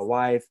and my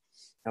wife.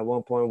 At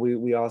one point,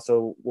 we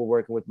also were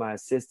working with my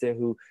assistant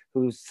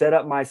who set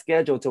up my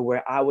schedule to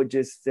where I would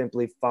just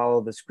simply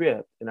follow the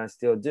script, and I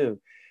still do,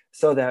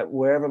 so that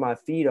wherever my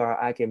feet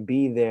are, I can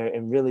be there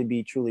and really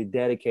be truly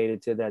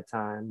dedicated to that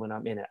time when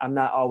I'm in it. I'm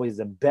not always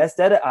the best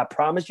at it. I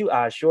promise you,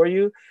 I assure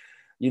you.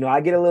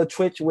 I get a little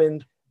twitch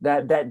when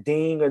that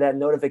ding or that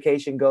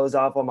notification goes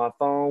off on my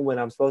phone when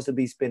I'm supposed to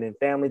be spending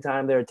family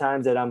time. There are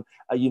times that I'm,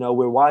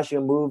 we're watching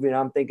a movie and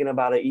I'm thinking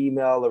about an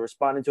email or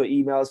responding to an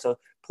email. So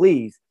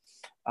please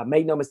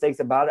make no mistakes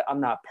about it. I'm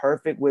not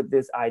perfect with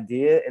this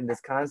idea and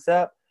this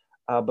concept,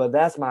 but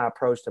that's my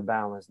approach to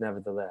balance,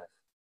 nevertheless.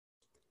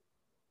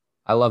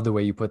 I love the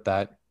way you put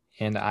that.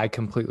 And I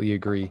completely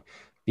agree.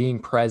 Being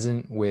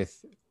present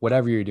with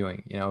whatever you're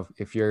doing,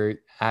 if you're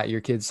at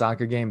your kid's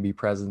soccer game, be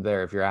present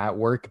there. If you're at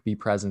work, be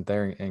present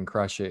there and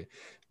crush it.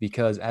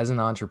 Because as an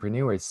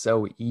entrepreneur, it's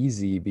so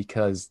easy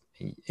because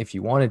if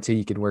you wanted to,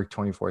 you could work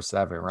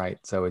 24/7, right?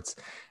 So it's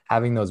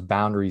having those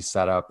boundaries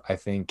set up, I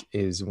think,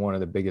 is one of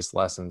the biggest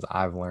lessons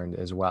I've learned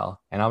as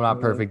well. And I'm not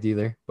perfect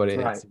either, but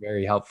it's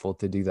very helpful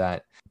to do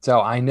that.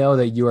 So I know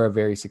that you are a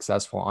very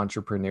successful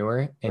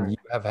entrepreneur and you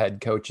have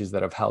had coaches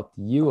that have helped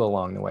you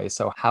along the way.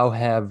 So how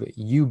have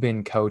you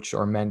been coached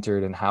or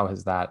mentored, and how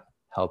has that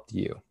helped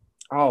you?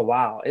 Oh,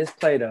 wow. It's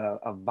played a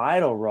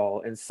vital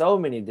role in so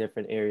many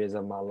different areas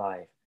of my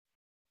life.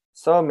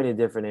 So many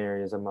different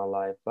areas of my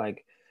life.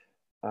 Like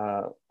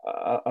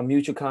a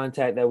mutual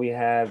contact that we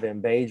have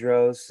in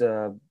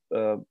Bedros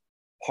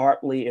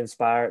partly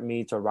inspired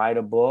me to write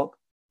a book.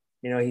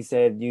 He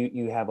said,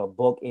 you have a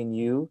book in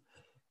you.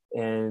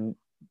 And,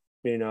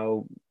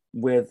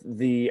 with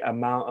the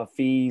amount of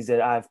fees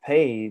that I've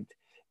paid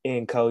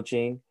in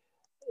coaching,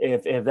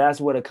 if that's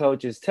what a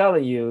coach is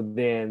telling you,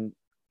 then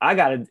I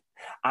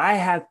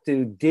have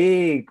to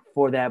dig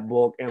for that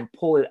book and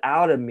pull it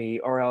out of me,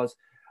 or else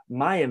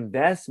my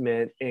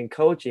investment in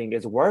coaching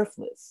is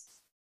worthless.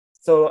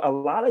 So a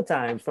lot of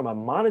times from a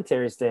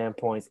monetary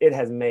standpoint, it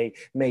has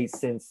made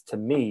sense to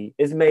me.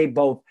 It's made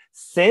both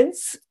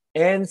sense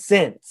and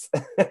sense.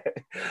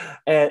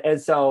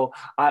 and so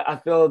I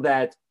feel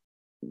that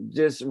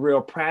just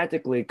real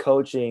practically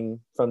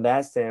coaching from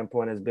that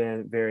standpoint has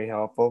been very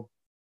helpful.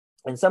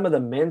 And some of the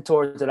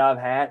mentors that I've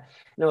had,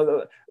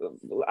 I'll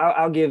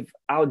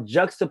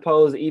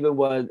juxtapose even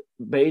what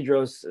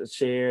Bedros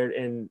shared,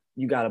 and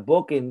you got a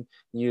book in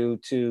you,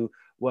 to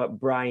what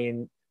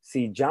Brian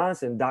C.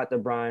 Johnson, Dr.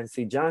 Brian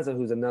C. Johnson,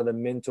 who's another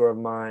mentor of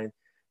mine,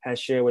 has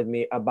shared with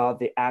me about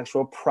the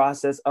actual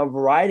process of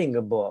writing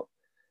a book.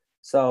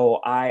 So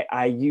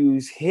I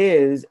use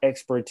his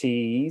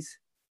expertise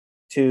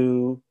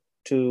to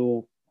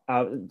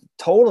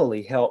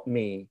totally help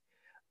me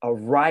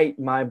write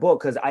my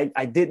book, because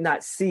I did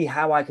not see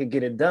how I could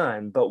get it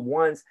done. But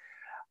once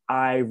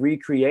I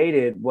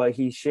recreated what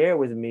he shared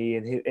with me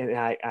and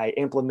I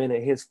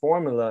implemented his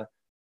formula,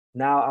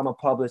 now I'm a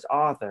published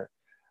author.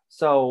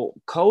 So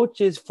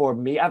coaches for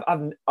me,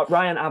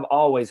 Ryan, I've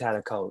always had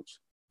a coach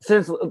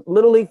since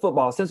Little League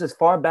football, since as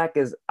far back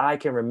as I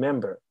can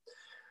remember.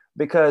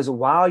 Because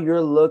while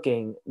you're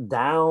looking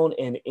down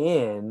and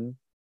in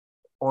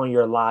on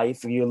your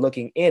life, you're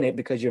looking in it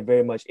because you're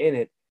very much in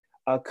it.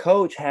 A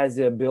coach has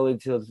the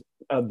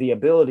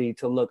ability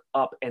to look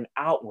up and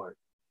outward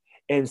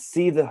and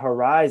see the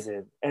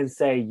horizon and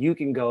say, you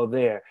can go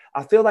there.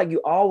 I feel like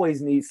you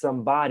always need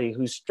somebody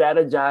who's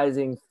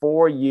strategizing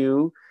for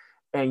you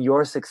and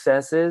your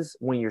successes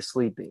when you're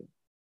sleeping.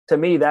 To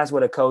me, that's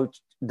what a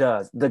coach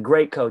does. The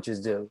great coaches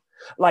do.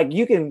 Like,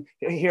 you can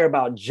hear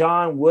about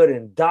John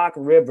Wooden, Doc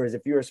Rivers,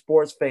 if you're a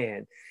sports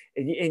fan.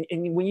 And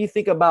when you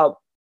think about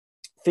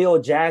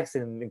Phil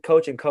Jackson and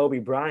coaching Kobe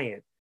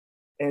Bryant,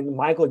 and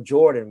Michael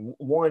Jordan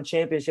won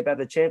championship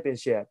after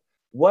championship,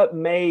 what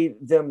made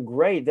them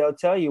great, they'll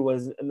tell you,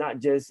 was not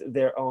just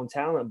their own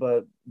talent,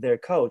 but their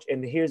coach.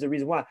 And here's the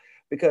reason why.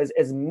 Because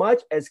as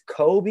much as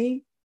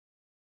Kobe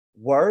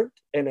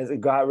worked, and as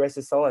God rest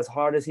his soul, as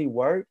hard as he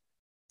worked,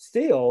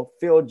 still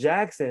Phil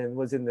Jackson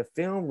was in the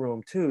film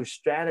room too,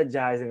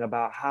 strategizing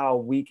about how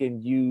we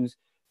can use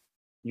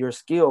your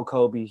skill,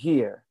 Kobe,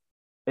 here.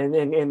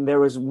 And there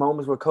was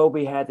moments where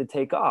Kobe had to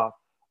take off,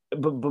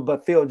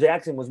 but Phil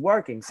Jackson was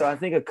working. So I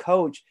think a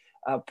coach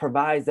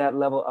provides that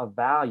level of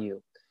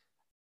value.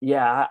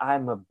 Yeah,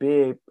 I'm a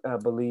big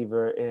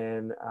believer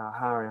in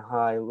hiring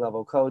high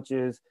level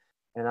coaches,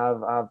 and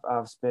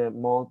I've spent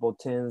multiple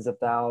tens of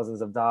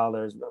thousands of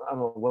dollars. I'm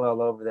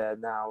well over that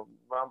now.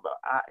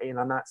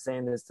 I'm not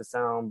saying this to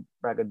sound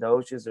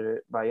braggadocious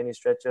or by any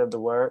stretch of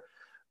the word,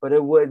 but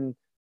it wouldn't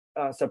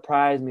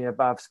surprise me if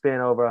I've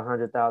spent over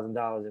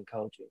 $100,000 in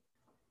coaching.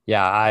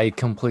 Yeah, I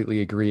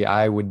completely agree.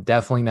 I would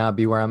definitely not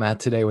be where I'm at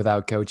today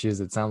without coaches.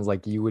 It sounds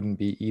like you wouldn't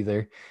be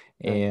either.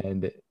 Yeah.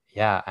 And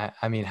yeah,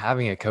 I mean,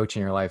 having a coach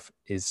in your life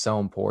is so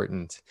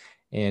important.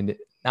 And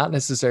not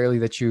necessarily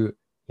that you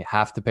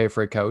have to pay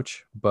for a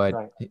coach,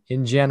 but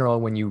in general,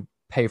 when you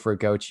pay for a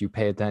coach, you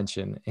pay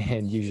attention,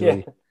 and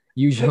usually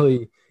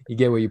you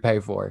get what you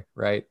pay for,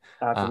 right?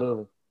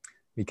 Absolutely.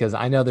 because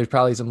I know there's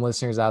probably some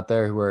listeners out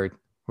there who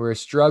are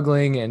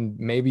struggling and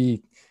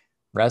maybe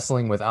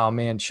wrestling with, oh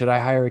man, should I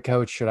hire a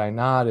coach? Should I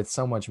not? It's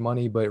so much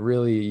money, but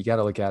really you got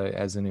to look at it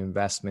as an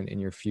investment in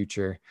your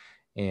future.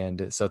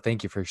 And so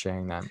thank you for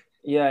sharing that.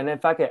 Yeah, and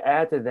if I could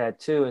add to that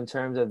too, in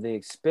terms of the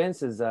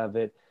expenses of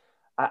it,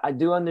 I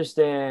do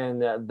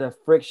understand the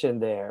friction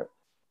there.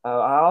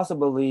 I also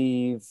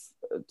believe,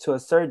 to a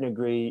certain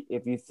degree,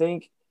 if you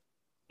think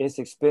it's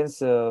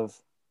expensive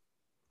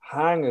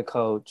hiring a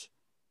coach,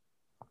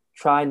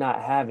 try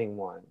not having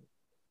one.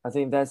 I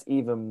think that's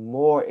even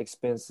more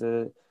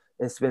expensive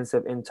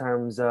in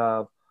terms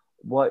of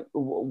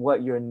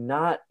what you're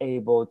not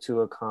able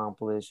to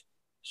accomplish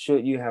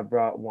should you have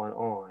brought one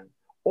on.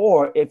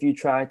 Or if you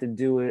try to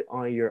do it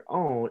on your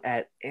own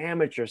at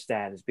amateur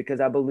status,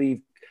 because I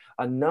believe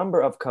a number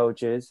of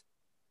coaches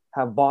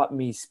have bought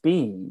me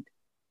speed.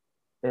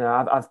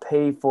 I've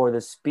paid for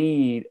the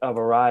speed of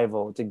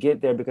arrival to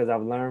get there because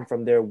I've learned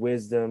from their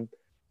wisdom,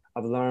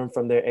 I've learned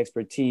from their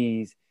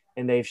expertise,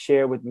 and they've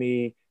shared with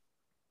me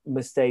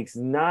mistakes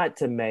not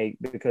to make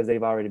because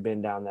they've already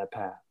been down that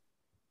path.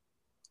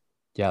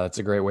 Yeah, that's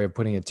a great way of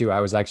putting it too.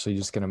 I was actually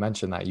just going to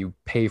mention that you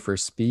pay for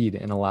speed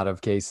in a lot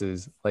of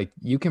cases. Like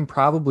you can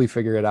probably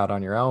figure it out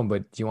on your own,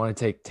 but do you want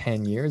to take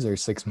 10 years or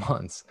 6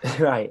 months?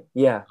 Right.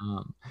 Yeah.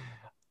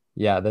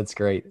 Yeah, that's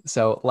great.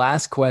 So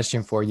last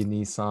question for you,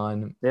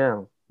 Nissan.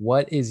 Yeah.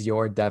 What is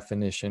your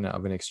definition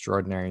of an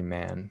extraordinary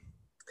man?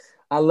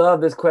 I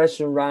love this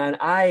question, Ryan.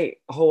 I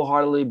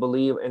wholeheartedly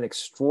believe an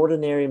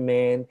extraordinary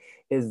man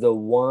is the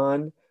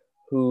one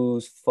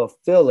who's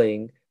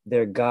fulfilling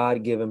their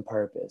God-given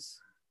purpose.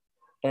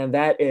 And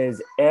that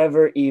is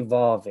ever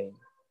evolving,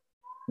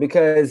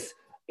 because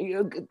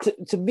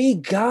to be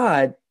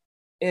God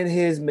in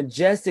his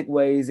majestic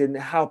ways and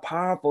how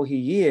powerful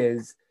he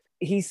is,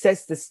 he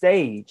sets the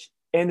stage,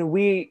 and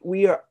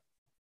we are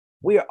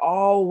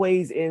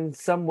always in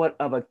somewhat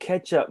of a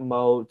catch-up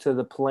mode to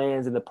the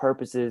plans and the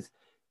purposes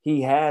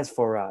he has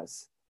for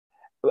us.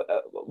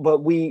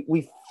 But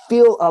we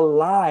feel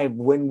alive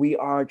when we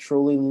are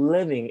truly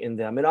living in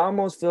them. It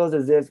almost feels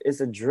as if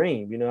it's a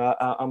dream.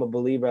 I'm a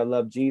believer. I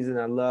love Jesus.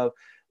 I love,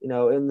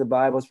 in the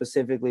Bible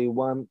specifically,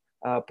 one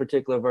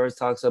particular verse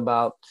talks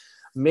about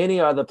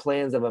many are the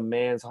plans of a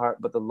man's heart,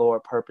 but the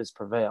Lord purpose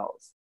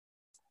prevails.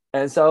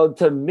 And so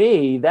to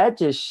me, that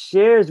just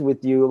shares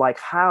with you like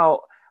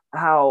how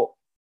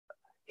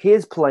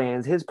his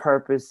plans, his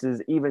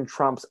purposes even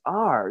trumps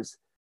ours.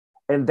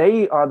 And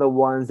they are the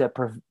ones that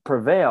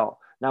prevail.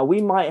 Now,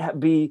 we might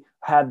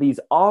have these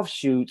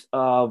offshoots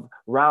of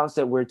routes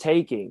that we're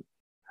taking,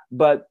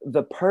 but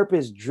the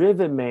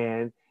purpose-driven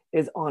man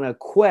is on a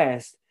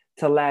quest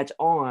to latch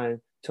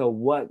on to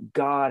what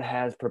God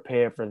has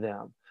prepared for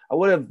them. I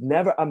would have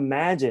never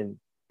imagined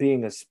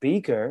being a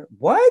speaker.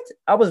 What?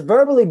 I was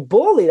verbally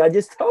bullied. I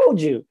just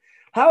told you.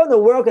 How in the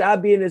world could I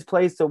be in this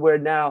place to where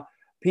now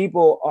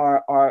people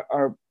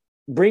are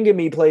bringing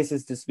me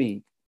places to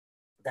speak?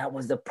 That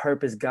was the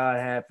purpose God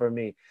had for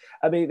me.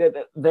 I mean,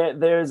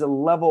 there's a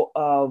level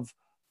of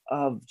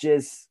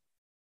just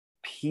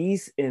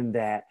peace in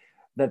that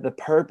the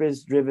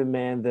purpose-driven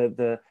man,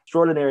 the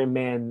extraordinary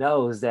man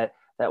knows that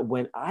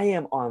when I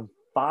am on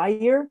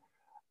fire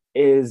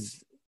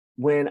is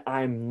when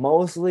I'm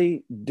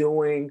mostly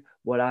doing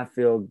what I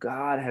feel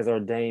God has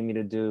ordained me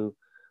to do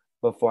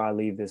before I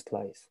leave this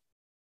place.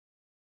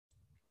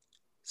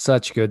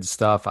 Such good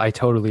stuff. I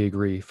totally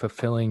agree.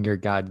 Fulfilling your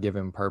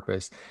God-given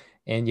purpose.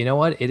 And you know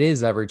what? It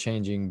is ever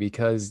changing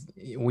because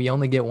we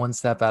only get one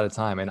step at a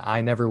time. And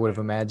I never would have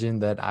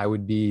imagined that I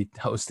would be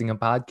hosting a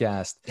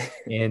podcast.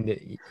 And,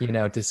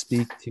 to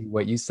speak to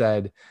what you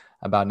said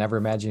about never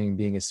imagining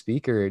being a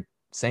speaker,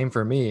 same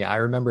for me. I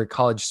remember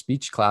college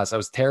speech class. I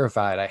was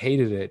terrified. I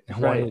hated it. I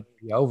wanted it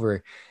to be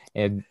over.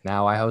 And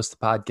now I host a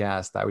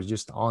podcast. I was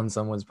just on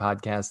someone's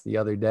podcast the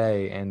other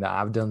day, and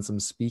I've done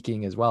some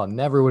speaking as well.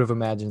 Never would have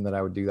imagined that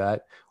I would do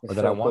that or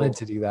that I wanted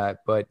to do that.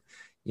 But,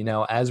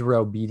 as we're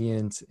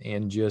obedient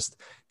and just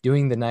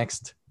doing the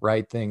next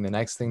right thing, the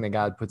next thing that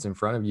God puts in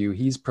front of you,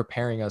 he's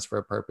preparing us for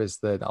a purpose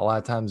that a lot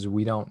of times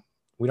we don't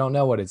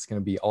know what it's going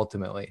to be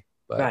ultimately.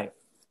 But right.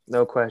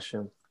 No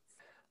question.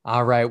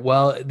 All right.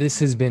 Well, this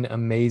has been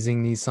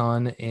amazing,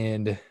 Nissan.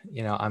 And,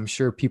 I'm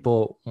sure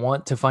people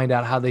want to find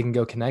out how they can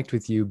go connect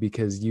with you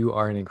because you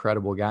are an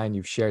incredible guy and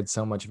you've shared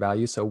so much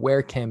value. So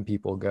where can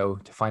people go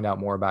to find out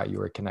more about you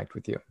or connect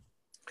with you?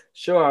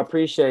 Sure. I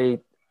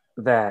appreciate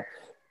that.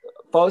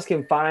 Folks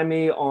can find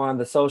me on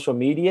the social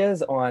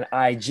medias on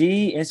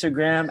IG.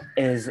 Instagram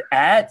is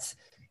at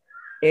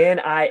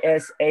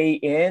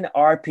NISAN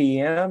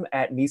RPM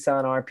at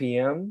Nissan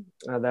RPM.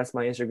 That's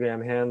my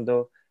Instagram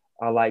handle.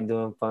 I like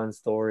doing fun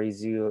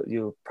stories.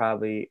 You'll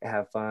probably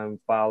have fun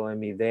following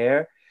me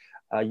there.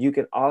 You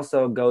can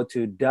also go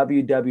to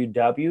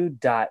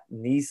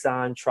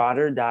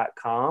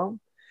www.nissantrotter.com.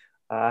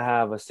 I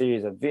have a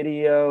series of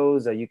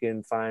videos. You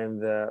can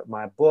find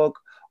my book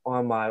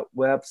on my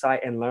website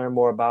and learn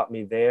more about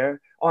me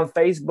there. On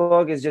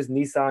Facebook, it's just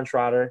Nissan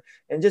Trotter.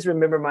 And just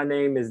remember, my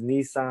name is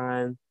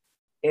Nissan,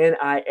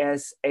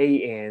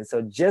 Nisan.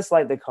 So just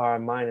like the car,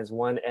 mine is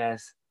one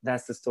S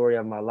that's the story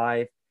of my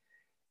life.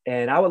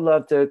 And I would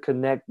love to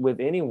connect with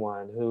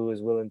anyone who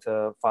is willing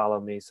to follow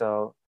me.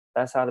 So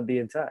that's how to be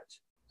in touch.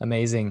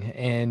 Amazing.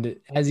 And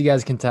as you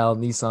guys can tell,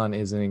 Nissan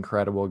is an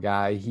incredible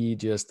guy.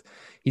 He's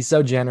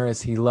so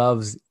generous. He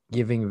loves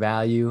giving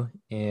value.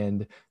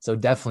 And so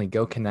definitely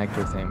go connect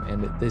with him.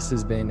 And this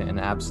has been an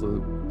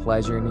absolute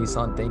pleasure,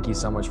 Nissan. Thank you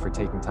so much for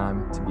taking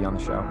time to be on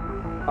the show.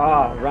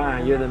 Oh,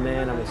 Ryan, you're the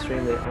man. I'm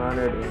extremely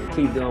honored, and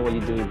keep doing what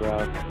you do,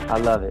 bro. I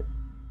love it.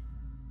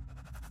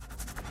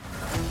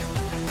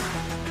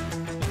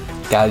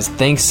 Guys,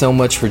 thanks so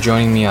much for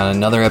joining me on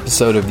another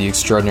episode of the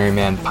Extraordinary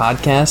Man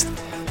podcast.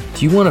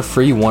 Do you want a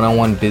free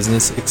one-on-one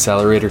business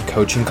accelerator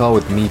coaching call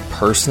with me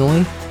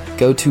personally?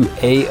 Go to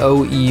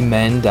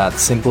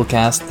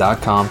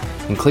aoemen.simplecast.com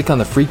and click on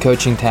the free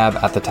coaching tab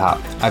at the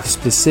top. I've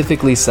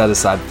specifically set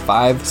aside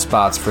 5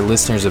 spots for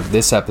listeners of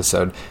this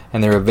episode,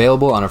 and they're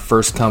available on a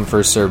first-come,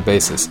 first-served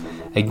basis.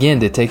 Again,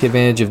 to take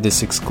advantage of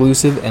this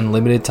exclusive and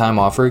limited time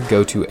offer,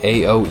 go to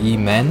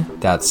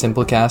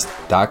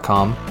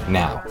aoemen.simplecast.com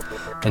now.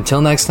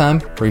 Until next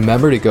time,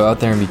 remember to go out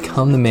there and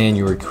become the man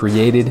you were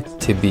created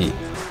to be.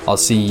 I'll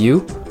see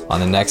you on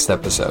the next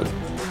episode.